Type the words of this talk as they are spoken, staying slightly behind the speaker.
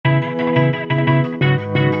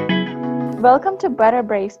Welcome to Better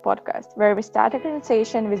Braves podcast, where we start a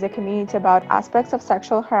conversation with the community about aspects of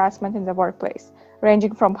sexual harassment in the workplace,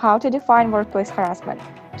 ranging from how to define workplace harassment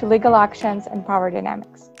to legal actions and power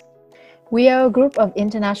dynamics. We are a group of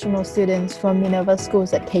international students from Minerva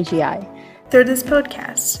Schools at KGI. Through this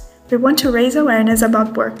podcast, we want to raise awareness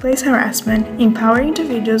about workplace harassment, empower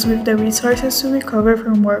individuals with the resources to recover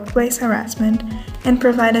from workplace harassment, and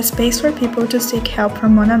provide a space for people to seek help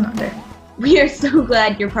from one another. We are so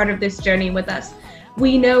glad you're part of this journey with us.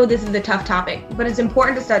 We know this is a tough topic, but it's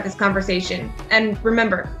important to start this conversation. And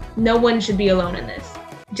remember, no one should be alone in this.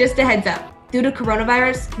 Just a heads up, due to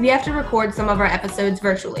coronavirus, we have to record some of our episodes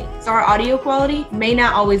virtually, so our audio quality may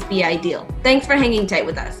not always be ideal. Thanks for hanging tight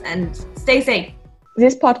with us, and stay safe.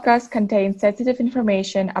 This podcast contains sensitive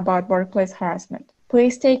information about workplace harassment.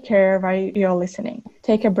 Please take care while you're listening.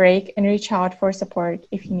 Take a break and reach out for support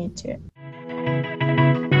if you need to.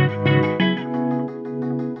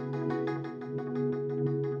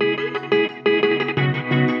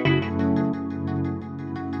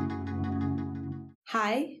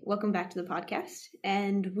 Hi, welcome back to the podcast.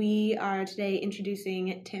 And we are today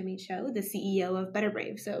introducing Tammy Cho, the CEO of Better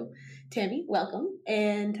Brave. So Tammy, welcome,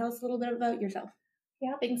 and tell us a little bit about yourself.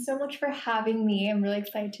 Yeah, thanks so much for having me. I'm really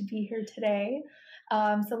excited to be here today.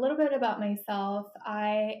 So a little bit about myself.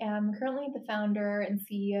 I am currently the founder and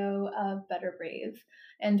CEO of Better Brave,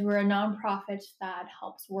 and we're a nonprofit that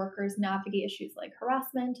helps workers navigate issues like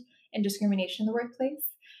harassment and discrimination in the workplace.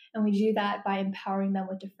 And we do that by empowering them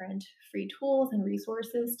with different free tools and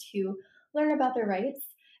resources to learn about their rights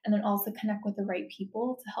and then also connect with the right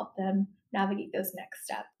people to help them navigate those next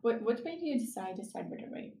steps. What made you decide to start Better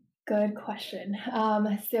Brave? Good question.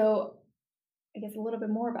 So I guess a little bit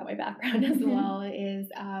more about my background as well is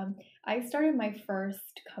I started my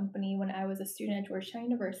first company when I was a student at Georgetown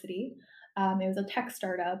University. It was a tech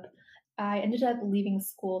startup. I ended up leaving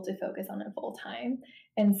school to focus on it full time.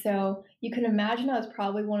 And so you can imagine I was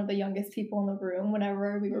probably one of the youngest people in the room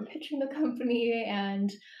whenever we were pitching the company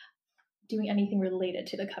and doing anything related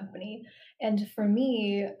to the company. And for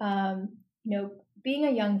me, being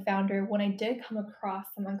a young founder, when I did come across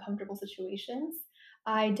some uncomfortable situations,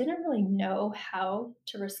 I didn't really know how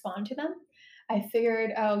to respond to them. I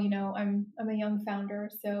figured, I'm a young founder,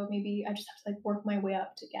 so maybe I just have to work my way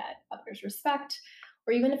up to get others' respect.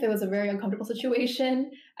 Or even if it was a very uncomfortable situation,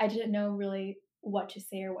 I didn't know really what to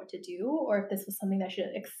say or what to do, or if this was something that I should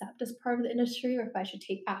accept as part of the industry, or if I should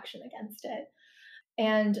take action against it.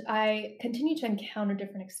 And I continued to encounter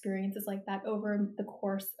different experiences like that over the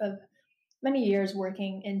course of many years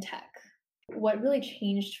working in tech. What really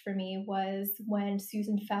changed for me was when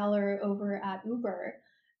Susan Fowler over at Uber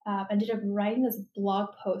ended up writing this blog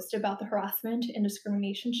post about the harassment and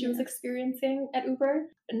discrimination she was experiencing at Uber.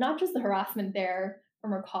 And not just the harassment there from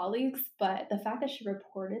her colleagues, but the fact that she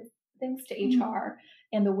reported things to HR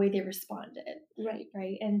and the way they responded. Right.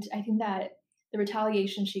 And I think that the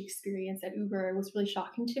retaliation she experienced at Uber was really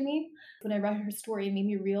shocking to me. When I read her story, it made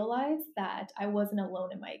me realize that I wasn't alone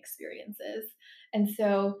in my experiences. And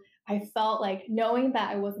so I felt like knowing that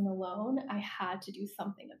I wasn't alone, I had to do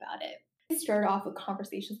something about it. I started off with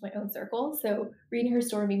conversations with my own circle. So reading her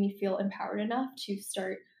story made me feel empowered enough to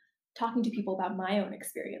start talking to people about my own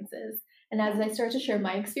experiences. And as I started to share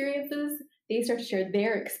my experiences, they started to share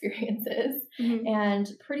their experiences. And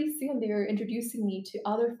pretty soon they were introducing me to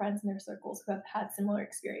other friends in their circles who have had similar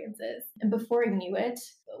experiences. And before I knew it,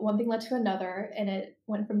 one thing led to another, and it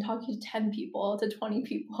went from talking to 10 people to 20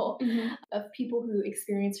 people of people who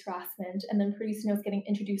experienced harassment. And then pretty soon I was getting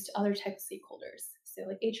introduced to other types of stakeholders. So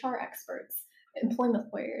like HR experts, employment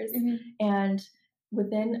lawyers. And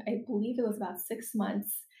within, I believe it was about 6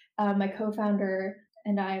 months, my co-founder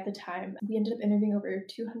and I at the time, we ended up interviewing over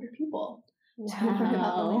 200 people to learn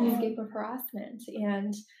about the landscape of harassment.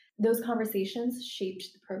 And those conversations shaped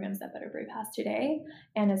the programs that Better Brave has today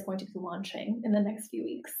and is going to be launching in the next few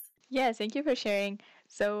weeks. Yes, thank you for sharing.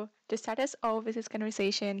 So to start us off with this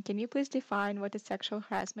conversation, can you please define what is sexual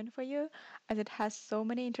harassment for you, as it has so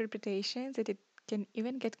many interpretations that it can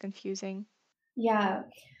even get confusing? Yeah.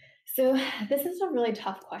 So this is a really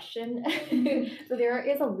tough question. So there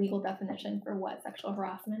is a legal definition for what sexual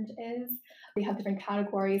harassment is. We have different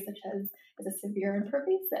categories such as, is it severe and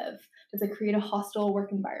pervasive? Does it create a hostile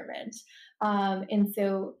work environment? And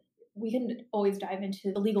so we can always dive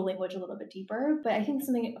into the legal language a little bit deeper, but I think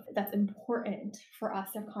something that's important for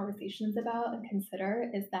us to have conversations about and consider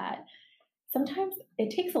is that sometimes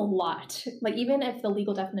it takes a lot, like even if the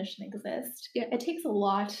legal definition exists, it takes a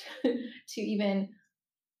lot to even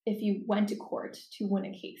if you went to court to win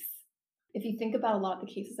a case. If you think about a lot of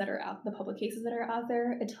the cases that are out, the public cases that are out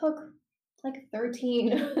there, it took like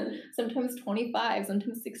 13, sometimes 25,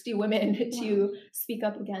 sometimes 60 women to speak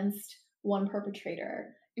up against one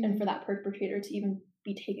perpetrator and for that perpetrator to even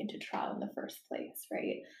be taken to trial in the first place,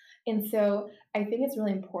 right? And so I think it's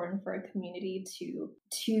really important for a community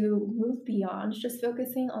to move beyond just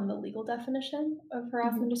focusing on the legal definition of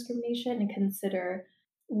harassment and discrimination and consider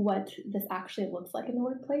what this actually looks like in the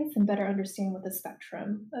workplace and better understand what the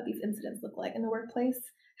spectrum of these incidents look like in the workplace,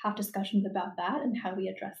 have discussions about that and how we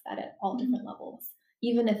address that at all different levels,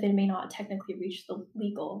 even if it may not technically reach the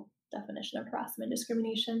legal definition of harassment and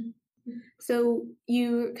discrimination. So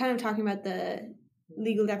you're kind of talking about the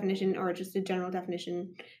legal definition or just a general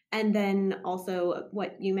definition, and then also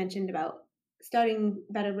what you mentioned about starting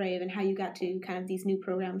Better Brave and how you got to kind of these new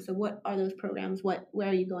programs. So what are those programs? Where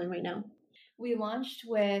are you going right now? We launched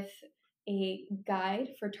with a guide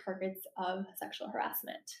for targets of sexual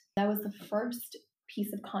harassment. That was the first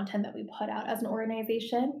piece of content that we put out as an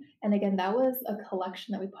organization. And again, that was a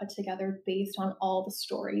collection that we put together based on all the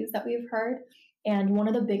stories that we've heard. And one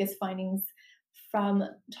of the biggest findings from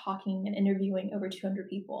talking and interviewing over 200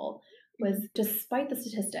 people was, despite the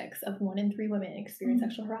statistics of 1 in 3 women experience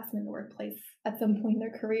sexual harassment in the workplace at some point in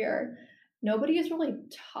their career, nobody is really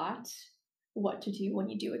taught what to do when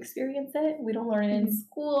you do experience it. We don't learn it in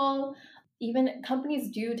school. Even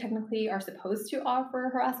companies technically are supposed to offer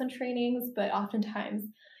harassment trainings, but oftentimes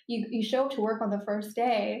you show up to work on the first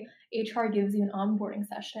day, HR gives you an onboarding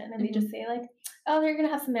session and they just say like, oh, they're going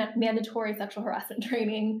to have some mandatory sexual harassment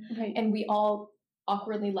training. Right. And we all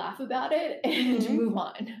awkwardly laugh about it and move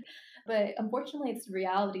on. But unfortunately, it's the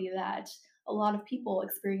reality that a lot of people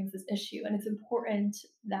experience this issue, and it's important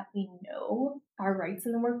that we know our rights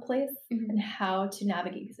in the workplace and how to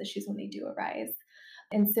navigate these issues when they do arise.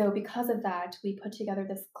 And so because of that, we put together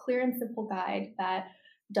this clear and simple guide that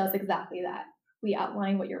does exactly that. We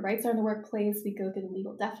outline what your rights are in the workplace. We go through the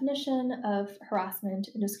legal definition of harassment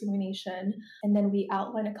and discrimination, and then we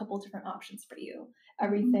outline a couple of different options for you.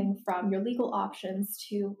 Everything from your legal options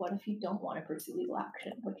to what if you don't want to pursue legal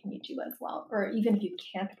action? What can you do as well? Or even if you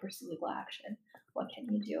can't pursue legal action, what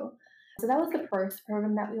can you do? So that was the first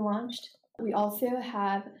program that we launched. We also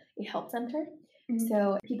have a help center.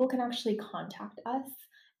 So people can actually contact us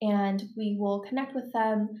and we will connect with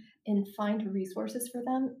them and find resources for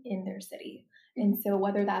them in their city. And so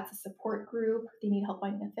whether that's a support group, they need help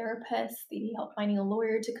finding a therapist, they need help finding a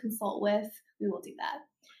lawyer to consult with, we will do that.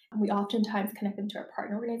 We oftentimes connect them to our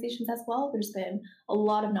partner organizations as well. There's been a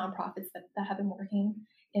lot of nonprofits that have been working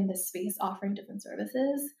in this space offering different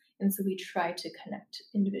services. And so we try to connect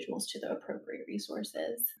individuals to the appropriate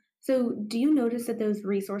resources. So do you notice that those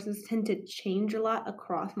resources tend to change a lot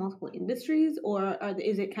across multiple industries, or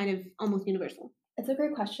is it kind of almost universal? It's a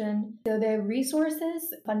great question. So the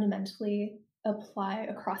resources fundamentally apply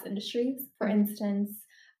across industries. For instance,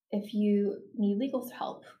 if you need legal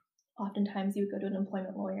help, oftentimes you would go to an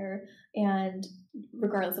employment lawyer, and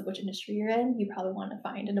regardless of which industry you're in, you probably want to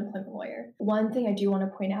find an employment lawyer. One thing I do want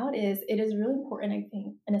to point out is it is really important, I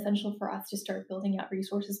think, and essential for us to start building out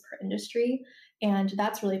resources per industry. And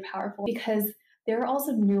that's really powerful because there are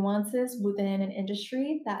also nuances within an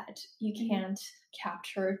industry that you can't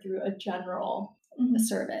capture through a general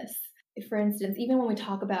service. For instance, even when we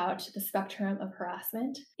talk about the spectrum of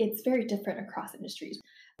harassment, it's very different across industries.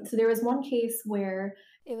 So there was one case where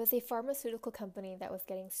it was a pharmaceutical company that was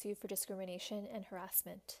getting sued for discrimination and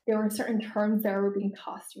harassment. There were certain terms that were being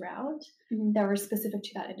tossed around that were specific to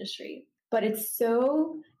that industry. But it's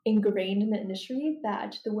so ingrained in the industry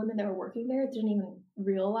that the women that were working there didn't even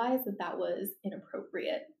realize that that was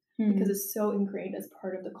inappropriate because it's so ingrained as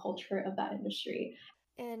part of the culture of that industry.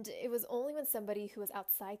 And it was only when somebody who was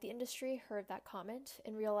outside the industry heard that comment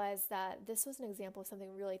and realized that this was an example of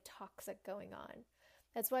something really toxic going on.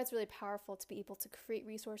 That's why it's really powerful to be able to create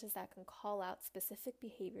resources that can call out specific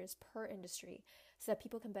behaviors per industry so that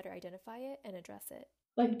people can better identify it and address it.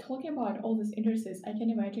 Like talking about all these industries, I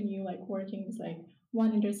can imagine you like working with like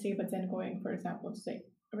one industry, but then going, for example, to like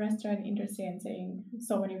a restaurant industry and saying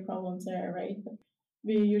so many problems there, right? But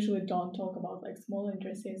we usually don't talk about like small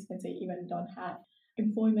industries when they even don't have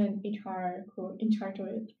employment, HR who in charge of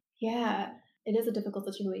it. Yeah, it is a difficult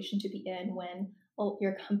situation to be in when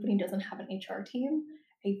your company doesn't have an HR team.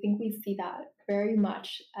 I think we see that very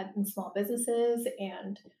much in small businesses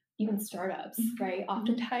and even startups, right?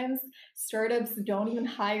 Oftentimes, startups don't even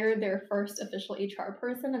hire their first official HR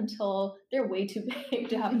person until they're way too big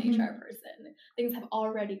to have an HR person. Things have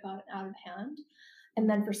already gotten out of hand. And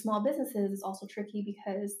then for small businesses, it's also tricky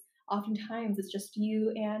because oftentimes it's just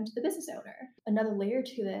you and the business owner. Another layer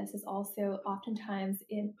to this is also oftentimes,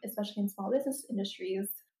 especially in small business industries,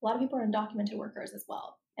 a lot of people are undocumented workers as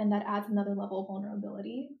well. And that adds another level of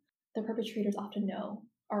vulnerability. the perpetrators often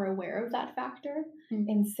are aware of that factor.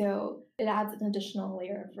 And so it adds an additional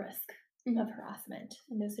layer of risk of harassment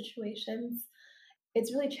in those situations.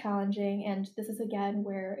 It's really challenging. And this is, again,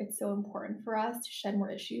 where it's so important for us to shed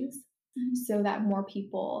more issues so that more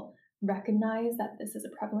people recognize that this is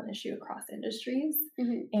a prevalent issue across industries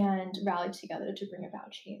and rally together to bring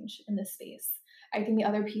about change in this space. I think the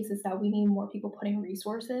other piece is that we need more people putting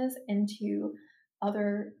resources into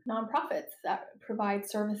other nonprofits that provide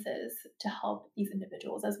services to help these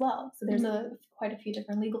individuals as well. So there's quite a few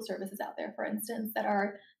different legal services out there, for instance, that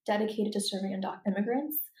are dedicated to serving undocumented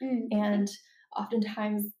immigrants. And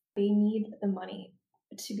oftentimes they need the money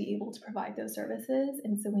to be able to provide those services.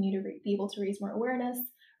 And so we need to be able to raise more awareness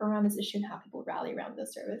around this issue and have people rally around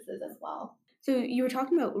those services as well. So you were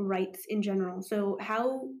talking about rights in general. So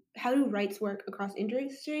how do rights work across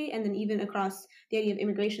industry and then even across the idea of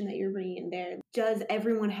immigration that you're bringing in there? Does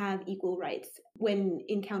everyone have equal rights when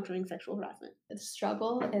encountering sexual harassment? The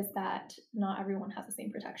struggle is that not everyone has the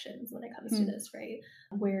same protections when it comes to this, right?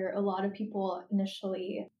 Where a lot of people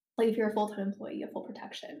initially, like if you're a full-time employee, you have full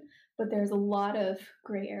protection, but there's a lot of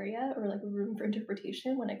gray area or like room for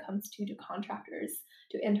interpretation when it comes to contractors,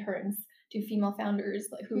 to interns, to female founders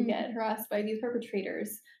like who get harassed by these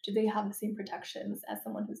perpetrators. Do they have the same protections as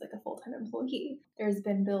someone who's like a full-time employee? There's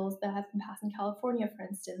been bills that have been passed in California, for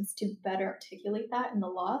instance, to better articulate that in the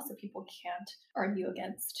law so people can't argue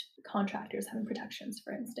against contractors having protections,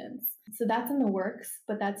 for instance. So that's in the works,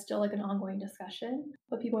 but that's still like an ongoing discussion.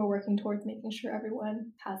 But people are working towards making sure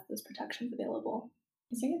everyone has those protections available.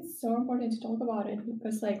 I think it's so important to talk about it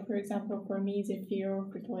because, like, for example, for me, the fear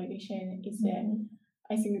of retaliation is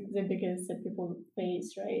I think the biggest that people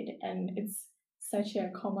face, right? And it's such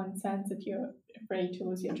a common sense that you're afraid to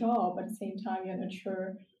lose your job, but at the same time, you're not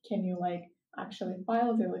sure, can you like actually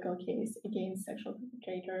file the legal case against sexual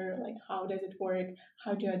perpetrator? Like, how does it work?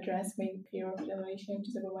 How do you address maybe fear of retaliation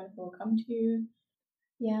to the women who will come to you?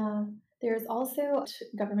 Yeah, there's also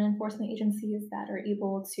government enforcement agencies that are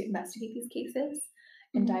able to investigate these cases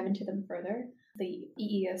and dive into them further. The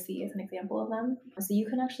EEOC is an example of them. So you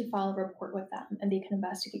can actually file a report with them and they can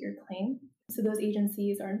investigate your claim. So those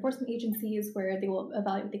agencies are enforcement agencies where they will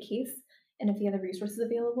evaluate the case. And if they have the resources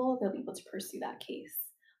available, they'll be able to pursue that case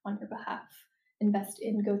on your behalf,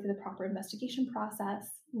 go through the proper investigation process,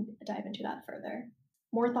 and dive into that further.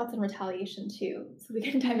 More thoughts on retaliation too. So we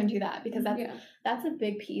can dive into that because that's a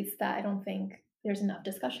big piece that I don't think there's enough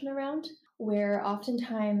discussion around, where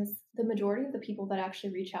oftentimes the majority of the people that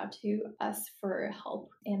actually reach out to us for help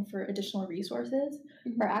and for additional resources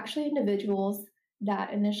are actually individuals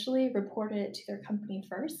that initially reported it to their company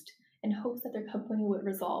first in hopes that their company would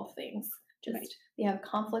resolve things. They have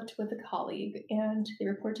conflict with a colleague and they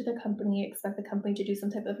report to the company, expect the company to do some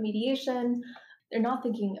type of mediation. They're not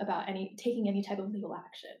thinking about taking any type of legal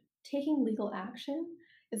action. Taking legal action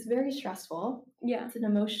is very stressful. Yeah. It's an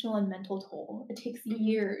emotional and mental toll. It takes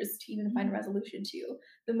years to even find a resolution to.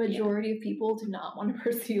 The majority of people do not want to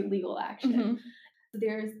pursue legal action.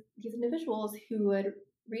 There's these individuals who would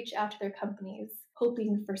reach out to their companies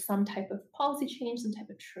hoping for some type of policy change, some type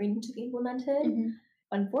of training to be implemented.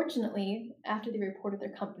 Unfortunately, after they reported,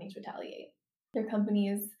 their companies retaliate. Their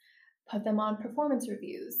companies put them on performance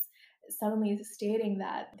reviews, suddenly stating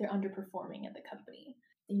that they're underperforming at the company.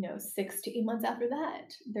 6 to 8 months after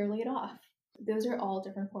that, they're laid off. Those are all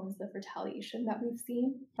different forms of retaliation that we've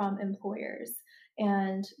seen from employers.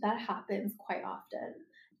 And that happens quite often.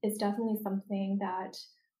 It's definitely something that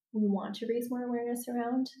we want to raise more awareness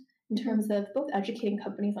around in terms of both educating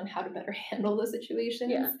companies on how to better handle those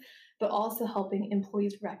situations, but also helping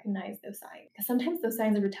employees recognize those signs. Because sometimes those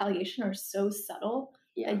signs of retaliation are so subtle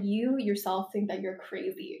that you yourself think that you're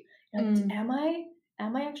crazy.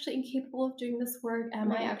 Am I actually incapable of doing this work?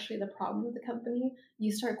 Am I actually the problem with the company?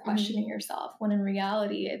 You start questioning yourself when in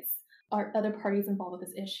reality it's other parties involved with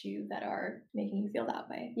this issue that are making you feel that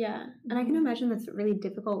way. Yeah. And I can imagine that's really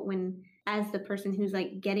difficult when, as the person who's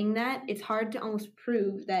like getting that, it's hard to almost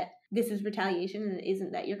prove that this is retaliation and it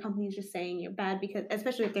isn't, that your company is just saying you're bad, because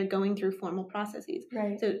especially if they're going through formal processes.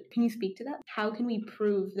 Right. So can you speak to that? How can we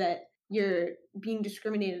prove that you're being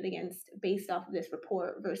discriminated against based off of this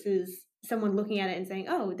report versus someone looking at it and saying,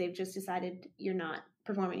 oh, they've just decided you're not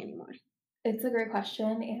performing anymore? It's a great question,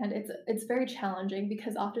 and it's very challenging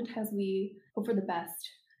because oftentimes we hope for the best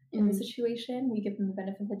in the situation. We give them the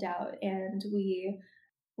benefit of the doubt, and we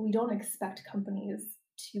don't expect companies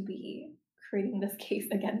to be creating this case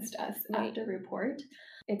against us after report.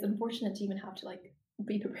 It's unfortunate to even have to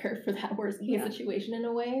be prepared for that worst case situation in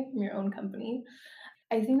a way from your own company.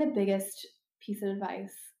 I think the biggest piece of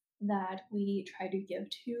advice that we try to give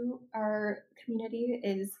to our community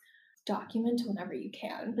is document whenever you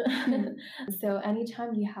can. So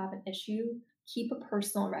anytime you have an issue, keep a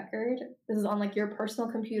personal record. This is on like your personal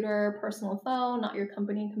computer, personal phone, not your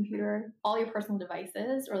company computer, all your personal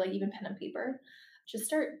devices, or like even pen and paper. Just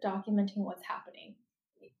start documenting what's happening.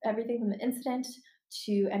 Everything from the incident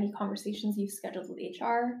to any conversations you've scheduled with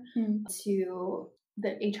HR to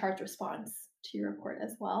the HR's response to your report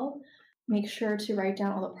as well. Make sure to write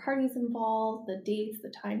down all the parties involved, the dates,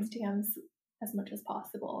 the timestamps as much as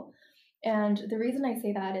possible. And the reason I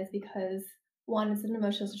say that is because one, it's an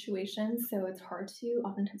emotional situation, so it's hard to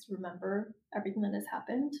oftentimes remember everything that has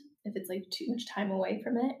happened if it's like too much time away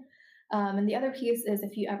from it. And the other piece is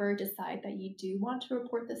if you ever decide that you do want to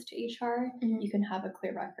report this to HR, you can have a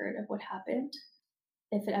clear record of what happened.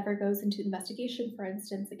 If it ever goes into investigation, for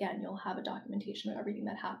instance, again, you'll have a documentation of everything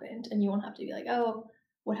that happened, and you won't have to be like, oh,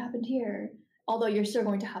 what happened here? Although you're still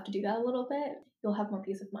going to have to do that a little bit, you'll have more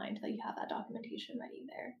peace of mind that you have that documentation ready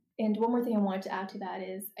there. And one more thing I wanted to add to that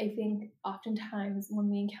is I think oftentimes when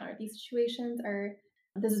we encounter these situations,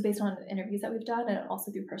 this is based on interviews that we've done and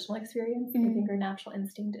also through personal experience, I think our natural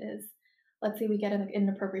instinct is, let's say we get an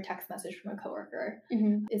inappropriate text message from a coworker,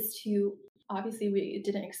 is to, obviously we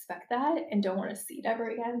didn't expect that and don't want to see it ever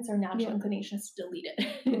again, so our natural inclination is to delete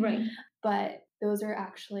it. Right. But those are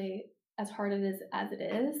actually, as hard as it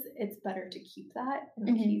is, it's better to keep that in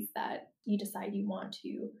the case that you decide you want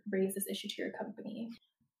to raise this issue to your company.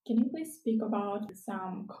 Can you please speak about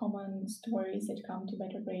some common stories that come to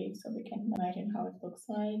Better Brave so we can imagine how it looks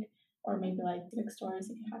like, or maybe like specific stories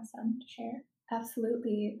if you have some to share?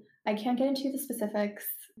 Absolutely. I can't get into the specifics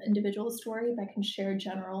individual story, but I can share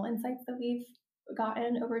general insights that we've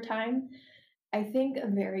gotten over time. I think a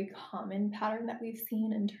very common pattern that we've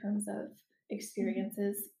seen in terms of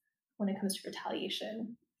experiences when it comes to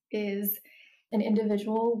retaliation is an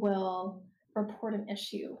individual will report an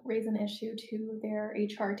issue, raise an issue to their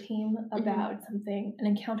HR team about something, an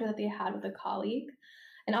encounter that they had with a colleague.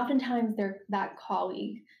 And oftentimes that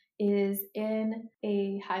colleague is in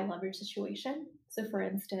a high leverage situation. So for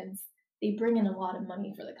instance, they bring in a lot of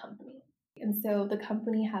money for the company. And so the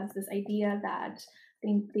company has this idea that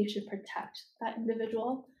they should protect that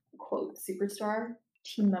individual, quote, superstar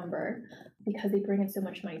team member, because they bring in so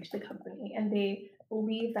much money to the company. And they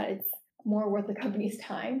believe that it's more worth the company's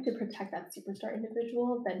time to protect that superstar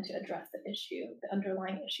individual than to address the issue, the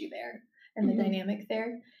underlying issue there and the dynamic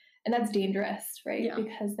there. And that's dangerous, right? Yeah.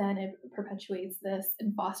 Because then it perpetuates this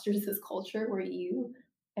and fosters this culture where you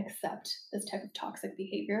accept this type of toxic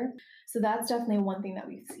behavior. So that's definitely one thing that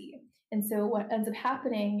we see. And so what ends up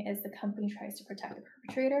happening is the company tries to protect the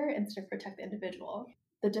perpetrator instead of protect the individual.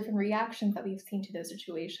 The different reactions that we've seen to those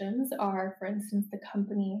situations are, for instance, the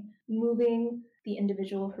company moving the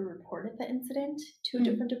individual who reported the incident to a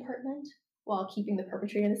different department while keeping the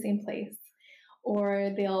perpetrator in the same place.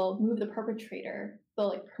 Or they'll move the perpetrator,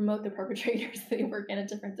 they'll promote the perpetrator so they work in a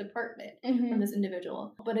different department from this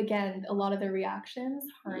individual. But again, a lot of their reactions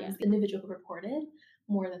harms the individual who reported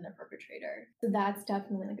more than the perpetrator. So that's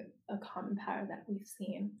definitely like a common pattern that we've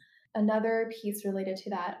seen. Another piece related to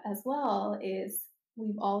that as well is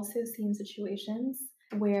we've also seen situations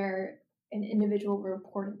where an individual will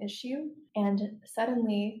report an issue and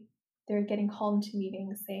suddenly they're getting called into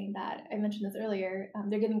meetings saying that, I mentioned this earlier,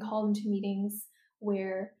 they're getting called into meetings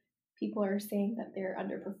where people are saying that they're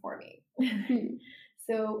underperforming.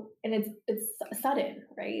 So, and it's sudden,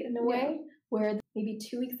 right? In a way where maybe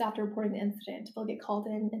 2 weeks after reporting the incident, they'll get called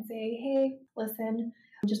in and say, hey, listen,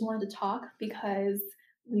 I just wanted to talk because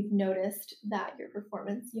we've noticed that you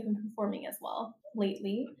haven't been performing as well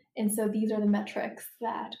lately. And so these are the metrics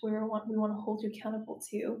that we want to hold you accountable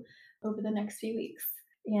to over the next few weeks.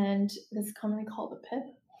 And this is commonly called a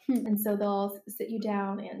PIP. And so they'll sit you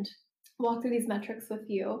down and walk through these metrics with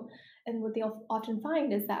you. And what they'll often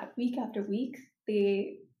find is that week after week,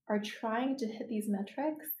 they are trying to hit these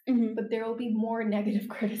metrics, but there will be more negative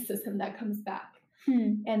criticism that comes back.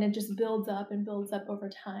 And it just builds up and builds up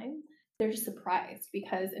over time. They're just surprised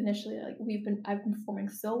because initially, like I've been performing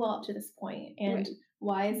so well up to this point, and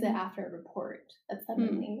why is it after a report that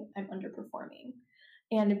suddenly I'm underperforming?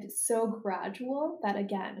 And it's so gradual that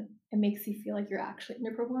again, it makes you feel like you're actually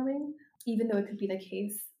underperforming, even though it could be the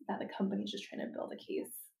case that the company is just trying to build a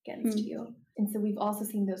case against you. And so we've also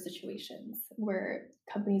seen those situations where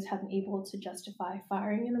companies have been able to justify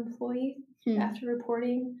firing an employee after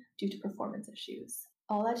reporting due to performance issues.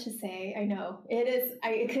 All that to say, I know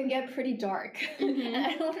it can get pretty dark. And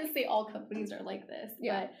I don't want to say all companies are like this,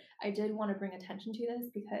 but I did want to bring attention to this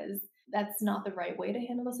because that's not the right way to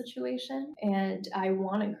handle the situation. And I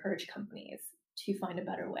want to encourage companies to find a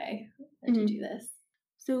better way than to do this.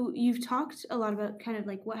 So you've talked a lot about kind of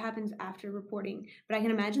like what happens after reporting, but I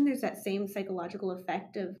can imagine there's that same psychological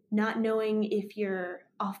effect of not knowing if you're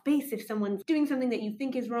off base, if someone's doing something that you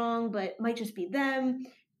think is wrong, but might just be them,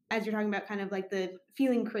 as you're talking about kind of like the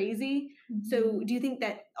feeling crazy. Mm-hmm. So do you think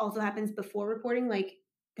that also happens before reporting? Like,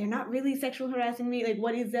 they're not really sexual harassing me. Like,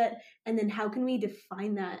 what is that? And then how can we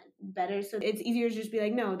define that better? So it's easier to just be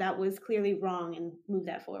like, no, that was clearly wrong and move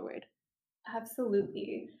that forward.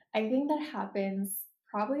 Absolutely. I think that happens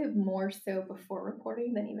probably more so before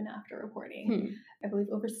reporting than even after reporting. I believe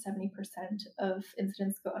over 70% of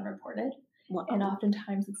incidents go unreported. Wow. And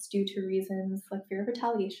oftentimes it's due to reasons like fear of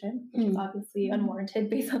retaliation, which is obviously unwarranted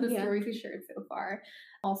based on the stories we shared so far.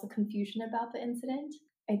 Also confusion about the incident.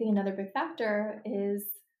 I think another big factor is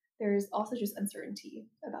there's also just uncertainty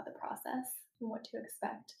about the process and what to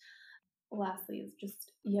expect. Lastly is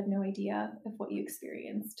just you have no idea if what you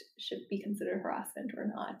experienced should be considered harassment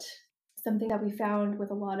or not. Something that we found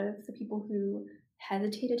with a lot of the people who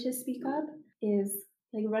hesitated to speak up is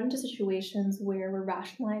they run into situations where we're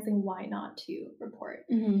rationalizing why not to report.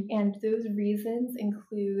 And those reasons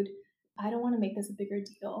include, I don't want to make this a bigger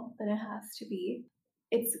deal than it has to be.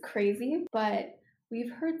 It's crazy, but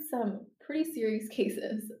we've heard some pretty serious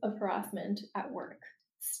cases of harassment at work.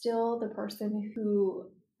 Still, the person who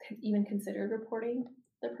even considered reporting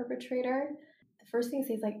the perpetrator, the first thing they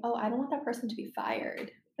say is like, oh, I don't want that person to be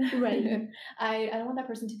fired. Right. I don't want that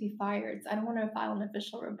person to be fired. So I don't want to file an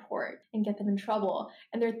official report and get them in trouble.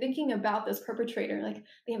 And they're thinking about this perpetrator, like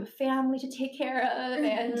they have a family to take care of,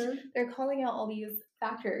 and they're calling out all these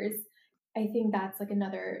factors. I think that's like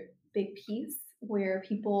another big piece where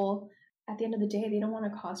people, at the end of the day, they don't want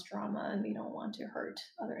to cause drama and they don't want to hurt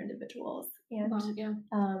other individuals. And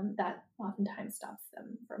that oftentimes stops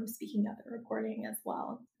them from speaking up and reporting as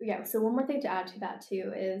well. Yeah, so one more thing to add to that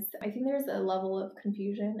too is I think there's a level of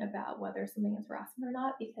confusion about whether something is harassment or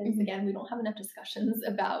not, because again, we don't have enough discussions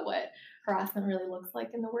about what harassment really looks like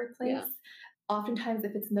in the workplace. Yeah. Oftentimes,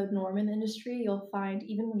 if it's the norm in the industry, you'll find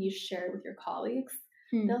even when you share it with your colleagues,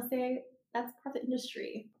 they'll say, that's part of the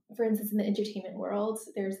industry. For instance, in the entertainment world,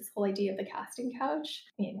 there's this whole idea of the casting couch.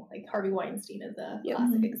 I mean, like Harvey Weinstein is a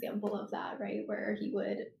classic example of that, right? Where he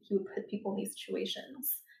would put people in these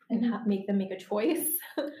situations and make them make a choice,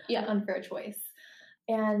 an unfair choice.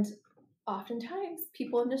 And oftentimes,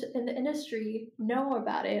 people in the industry know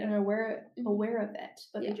about it and are aware of it,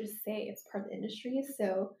 but they just say it's part of the industry.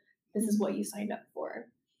 So this is what you signed up for.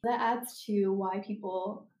 That adds to why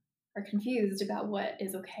people are confused about what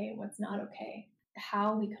is okay and what's not okay.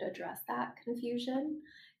 How we could address that confusion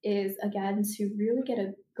is, again, to really get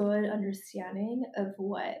a good understanding of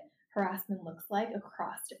what harassment looks like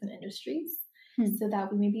across different industries so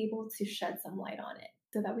that we may be able to shed some light on it,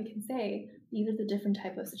 so that we can say, these are the different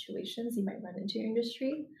type of situations you might run into in your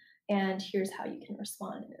industry, and here's how you can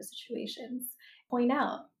respond in those situations. Point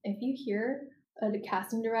out, if you hear a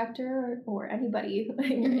casting director or anybody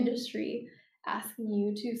in your industry asking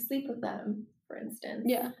you to sleep with them, for instance,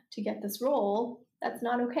 to get this role, that's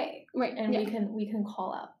not okay. Right. And we can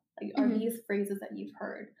call out, like, are these phrases that you've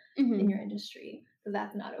heard in your industry? Because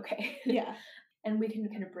that's not okay. Yeah. And we can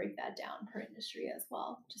kind of break that down per industry as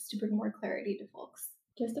well, just to bring more clarity to folks.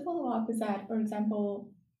 Just to follow up with that, for example,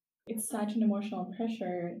 it's such an emotional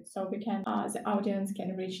pressure, so we can, the audience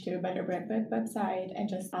can reach to Better Breakfast website and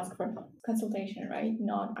just ask for consultation, right?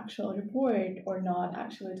 Not actual report or not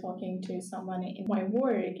actually talking to someone in my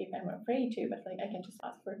work if I'm afraid to, but like I can just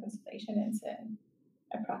ask for consultation and it's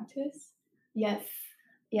a practice. Yes,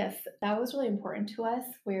 that was really important to us,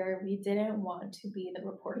 where we didn't want to be the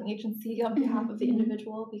reporting agency on behalf of the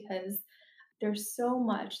individual, because there's so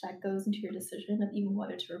much that goes into your decision of even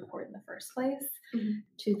whether to report in the first place,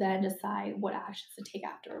 to then decide what actions to take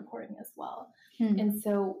after reporting as well. And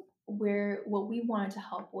so what we wanted to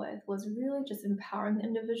help with was really just empowering the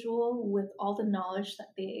individual with all the knowledge that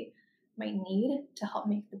they might need to help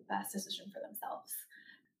make the best decision for themselves.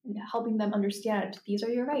 And helping them understand, these are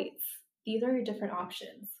your rights. These are your different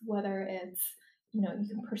options, whether it's, you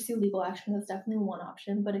can pursue legal action. That's definitely one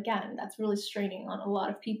option. But again, that's really straining on a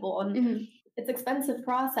lot of people. And it's an expensive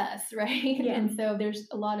process, right? Yeah. And so there's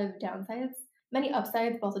a lot of downsides, many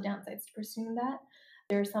upsides, but also downsides to pursuing that.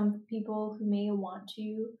 There are some people who may want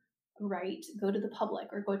to go to the public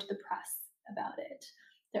or go to the press about it.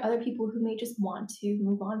 There are other people who may just want to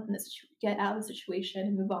move on from this, get out of the situation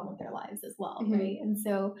and move on with their lives as well, right? And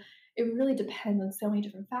so it really depends on so many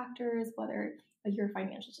different factors, whether your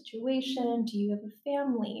financial situation, do you have a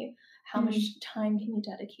family, how much time can you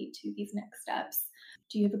dedicate to these next steps?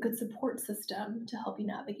 Do you have a good support system to help you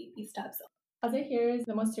navigate these steps? As I hear,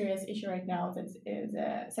 the most serious issue right now is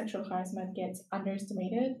sexual harassment gets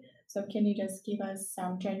underestimated. So can you just give us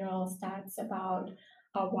some general stats about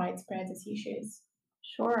how widespread this issue is?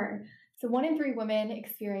 Sure. So 1 in 3 women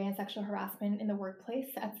experience sexual harassment in the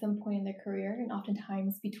workplace at some point in their career, and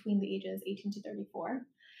oftentimes between the ages 18 to 34.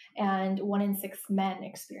 And 1 in 6 men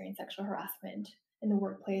experience sexual harassment in the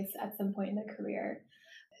workplace at some point in their career.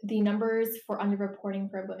 The numbers for underreporting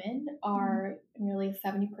for women are nearly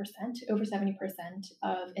 70%, over 70%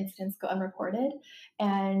 of incidents go unreported.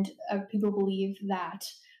 And people believe that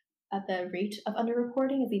the rate of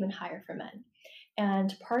underreporting is even higher for men.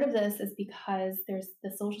 And part of this is because there's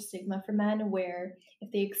the social stigma for men where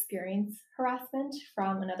if they experience harassment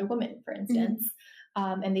from another woman, for instance,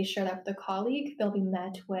 and they share that with a colleague, they'll be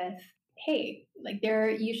met with, hey, like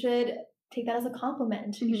you should take that as a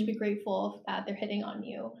compliment. You should be grateful that they're hitting on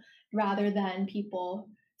you, rather than people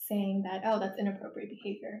saying that, oh, that's inappropriate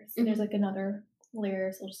behavior. So there's like another layer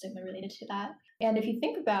of social stigma related to that. And if you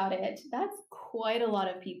think about it, that's quite a lot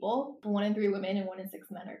of people. 1 in 3 women and 1 in 6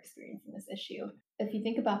 men are experiencing this issue. If you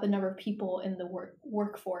think about the number of people in the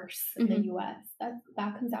workforce in the US,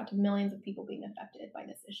 that comes out to millions of people being affected by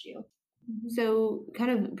this issue. So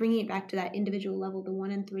kind of bringing it back to that individual level, the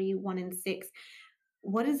 1 in 3, 1 in 6,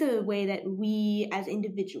 what is a way that we as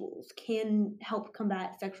individuals can help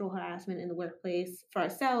combat sexual harassment in the workplace for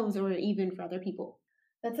ourselves or even for other people?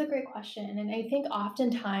 That's a great question. And I think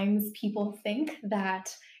oftentimes people think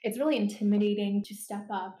that it's really intimidating to step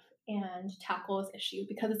up and tackle this issue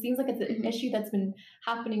because it seems like it's an issue that's been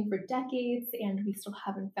happening for decades and we still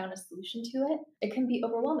haven't found a solution to it. It can be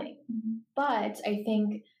overwhelming. But I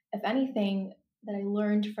think, if anything, that I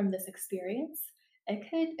learned from this experience,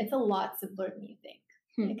 it's a lot simpler than you think.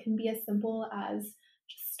 It can be as simple as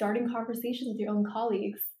just starting conversations with your own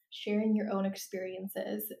colleagues, sharing your own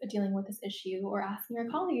experiences dealing with this issue, or asking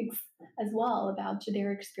your colleagues as well about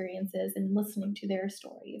their experiences and listening to their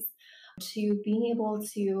stories, to being able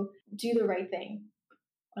to do the right thing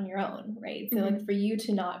on your own, right? So like for you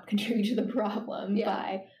to not contribute to the problem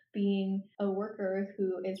by being a worker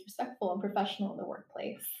who is respectful and professional in the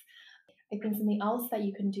workplace. I think something else that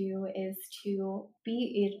you can do is to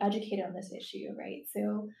be educated on this issue, right?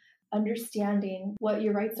 So understanding what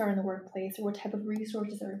your rights are in the workplace or what type of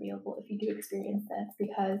resources are available if you do experience this.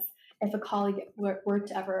 Because if a colleague were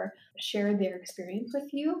to ever share their experience with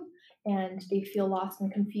you and they feel lost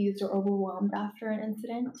and confused or overwhelmed after an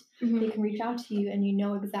incident, they can reach out to you and you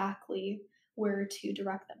know exactly where to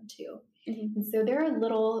direct them to. And so there are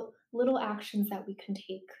little actions that we can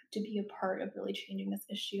take to be a part of really changing this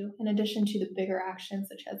issue, in addition to the bigger actions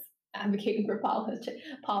such as advocating for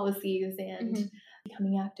policies and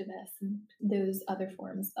becoming activists and those other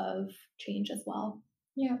forms of change as well.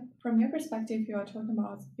 Yeah, from your perspective, you are talking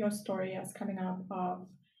about your story as coming up of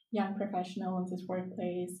young professional in this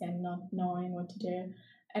workplace and not knowing what to do.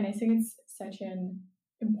 And I think it's such an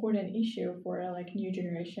important issue for like new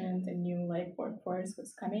generations and new like workforce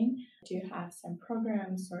who's coming. Do you have some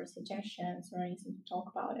programs or suggestions or anything to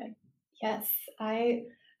talk about it? Yes, I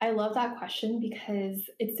love that question because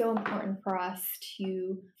it's so important for us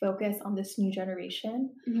to focus on this new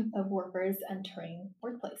generation of workers entering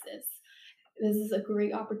workplaces. This is a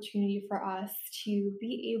great opportunity for us to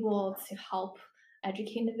be able to help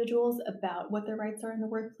educate individuals about what their rights are in the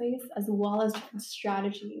workplace, as well as different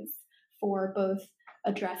strategies for both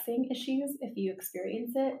addressing issues if you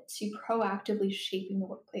experience it, to proactively shaping the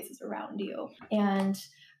workplaces around you. And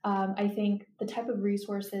I think the type of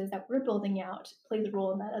resources that we're building out plays a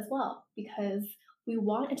role in that as well, because we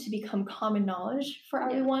want it to become common knowledge for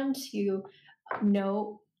everyone to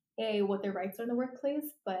know, A, what their rights are in the workplace,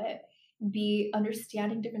 but B,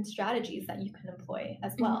 understanding different strategies that you can employ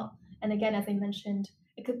as well. And again, as I mentioned,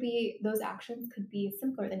 those actions could be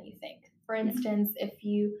simpler than you think. For instance, if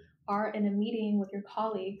you are in a meeting with your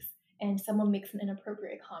colleagues and someone makes an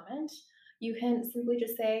inappropriate comment, you can simply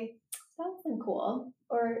just say, that wasn't cool,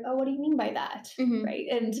 or, oh, what do you mean by that, right?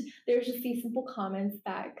 And there's just these simple comments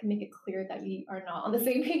that can make it clear that you are not on the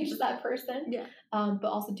same page as that person, but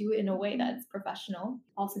also do it in a way that's professional,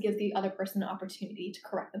 also gives the other person an opportunity to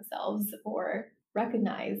correct themselves or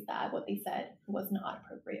recognize that what they said was not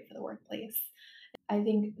appropriate for the workplace. I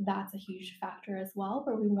think that's a huge factor as well,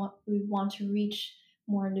 where we want to reach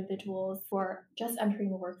more individuals who are just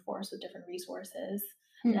entering the workforce with different resources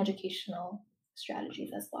and educational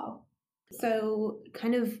strategies as well. So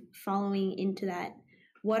kind of following into that,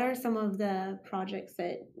 what are some of the projects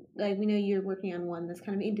that, like, we know you're working on one that's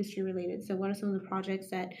kind of industry related. So what are some of the projects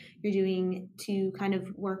that you're doing to kind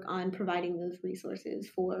of work on providing those resources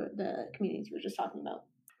for the communities you were just talking about?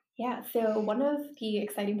 Yeah, so one of the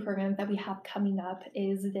exciting programs that we have coming up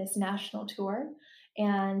is this national tour.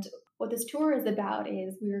 And what this tour is about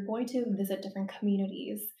is we are going to visit different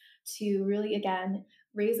communities to really, again,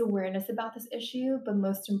 raise awareness about this issue, but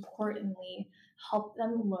most importantly, help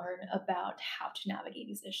them learn about how to navigate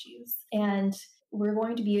these issues. And we're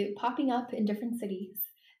going to be popping up in different cities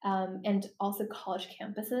and also college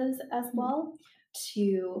campuses as well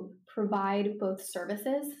to provide both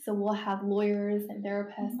services. So we'll have lawyers and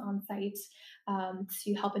therapists on site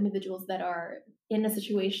to help individuals that are in a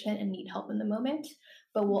situation and need help in the moment.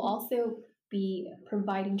 But we'll also be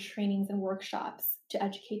providing trainings and workshops to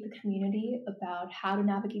educate the community about how to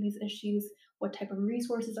navigate these issues, what type of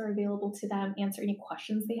resources are available to them, answer any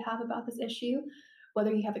questions they have about this issue,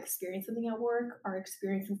 whether you have experienced something at work, are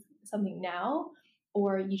experiencing something now,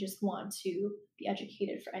 or you just want to be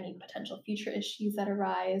educated for any potential future issues that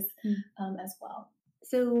arise as well.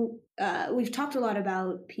 So we've talked a lot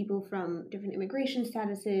about people from different immigration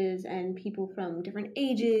statuses and people from different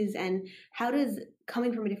ages, and how does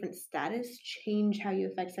coming from a different status change how you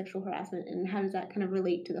affect sexual harassment, and how does that kind of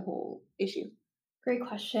relate to the whole issue? Great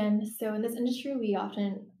question. So in this industry, we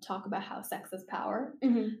often talk about how sex is power,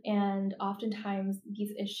 and oftentimes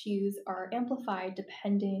these issues are amplified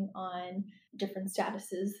depending on different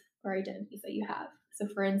statuses or identities that you have. So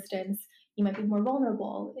for instance, you might be more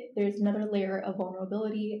vulnerable. There's another layer of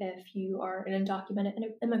vulnerability if you are an undocumented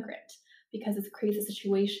immigrant, because it creates a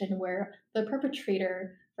situation where the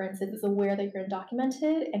perpetrator, for instance, is aware that you're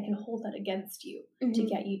undocumented and can hold that against you to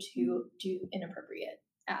get you to do inappropriate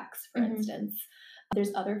acts, for instance.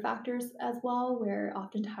 There's other factors as well where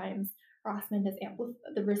oftentimes harassment is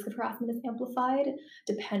the risk of harassment is amplified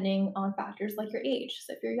depending on factors like your age.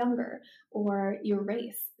 So if you're younger, or your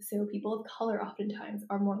race. So people of color oftentimes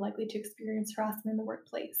are more likely to experience harassment in the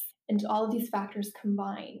workplace. And all of these factors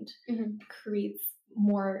combined creates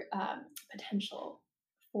more potential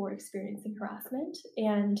for experiencing harassment.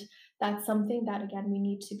 And that's something that, again, we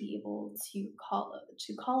need to be able to call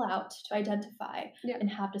out, to identify, and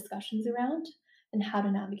have discussions around, and how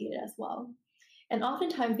to navigate it as well. And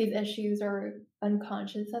oftentimes these issues are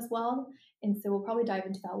unconscious as well. And so we'll probably dive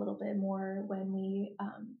into that a little bit more when we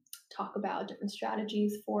talk about different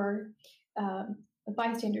strategies for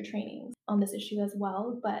bystander trainings on this issue as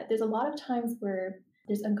well. But there's a lot of times where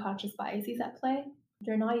there's unconscious biases at play.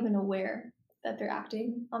 They're not even aware that they're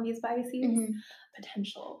acting on these biases,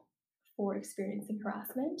 potential for experiencing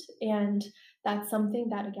harassment. And that's something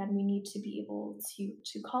that, again, we need to be able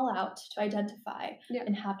to call out, to identify,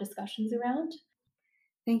 and have discussions around.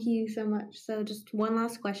 Thank you so much. So just one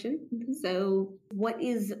last question. So what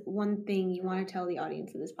is one thing you want to tell the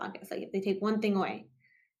audience of this podcast? Like, if they take one thing away,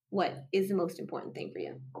 what is the most important thing for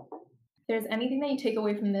you? If there's anything that you take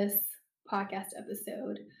away from this podcast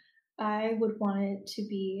episode, I would want it to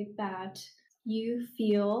be that you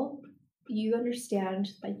understand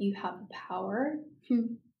that you have the power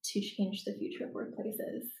to change the future of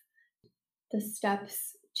workplaces. The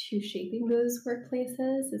steps to shaping those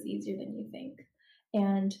workplaces is easier than you think.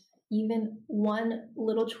 And even one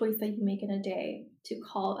little choice that you make in a day to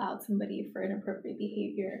call out somebody for inappropriate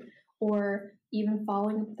behavior, or even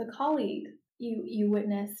following up with a colleague you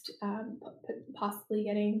witnessed possibly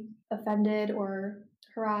getting offended or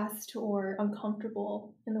harassed or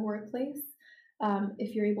uncomfortable in the workplace,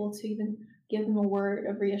 if you're able to even give them a word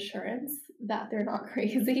of reassurance that they're not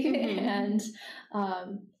crazy and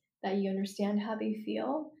that you understand how they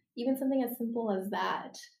feel, even something as simple as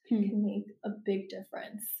that can make a big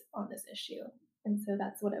difference on this issue. And so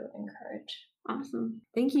that's what I would encourage. Awesome.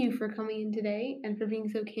 Thank you for coming in today and for being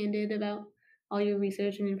so candid about all your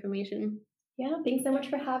research and information. Yeah, thanks so much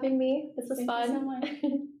for having me. This was fun. Thank you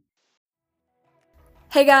so much.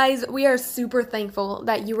 Hey guys, we are super thankful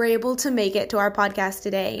that you were able to make it to our podcast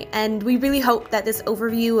today, and we really hope that this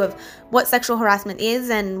overview of what sexual harassment is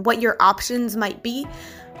and what your options might be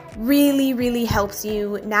really helps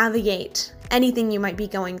you navigate anything you might be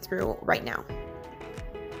going through right now.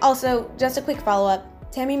 Also, just a quick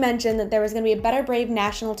follow-up, Tammy mentioned that there was going to be a Better Brave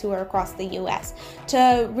national tour across the US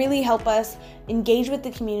to really help us engage with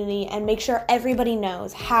the community and make sure everybody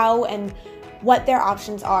knows how and what their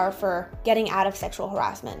options are for getting out of sexual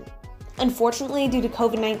harassment. Unfortunately, due to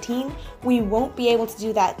COVID-19, we won't be able to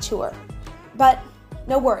do that tour. But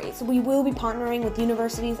no worries, we will be partnering with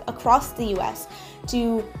universities across the US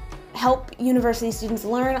to help university students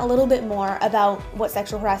learn a little bit more about what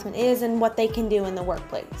sexual harassment is and what they can do in the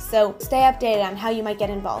workplace. So stay updated on how you might get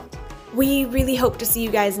involved. We really hope to see you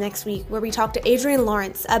guys next week, where we talk to Adrienne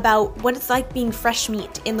Lawrence about what it's like being fresh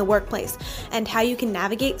meat in the workplace and how you can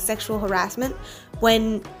navigate sexual harassment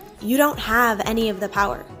when you don't have any of the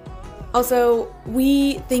power. Also,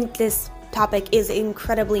 we think this topic is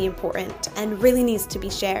incredibly important and really needs to be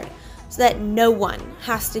shared so that no one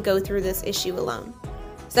has to go through this issue alone.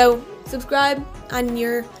 So subscribe on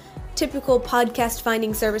your typical podcast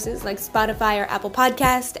finding services like Spotify or Apple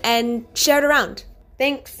Podcast and share it around.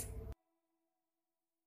 Thanks.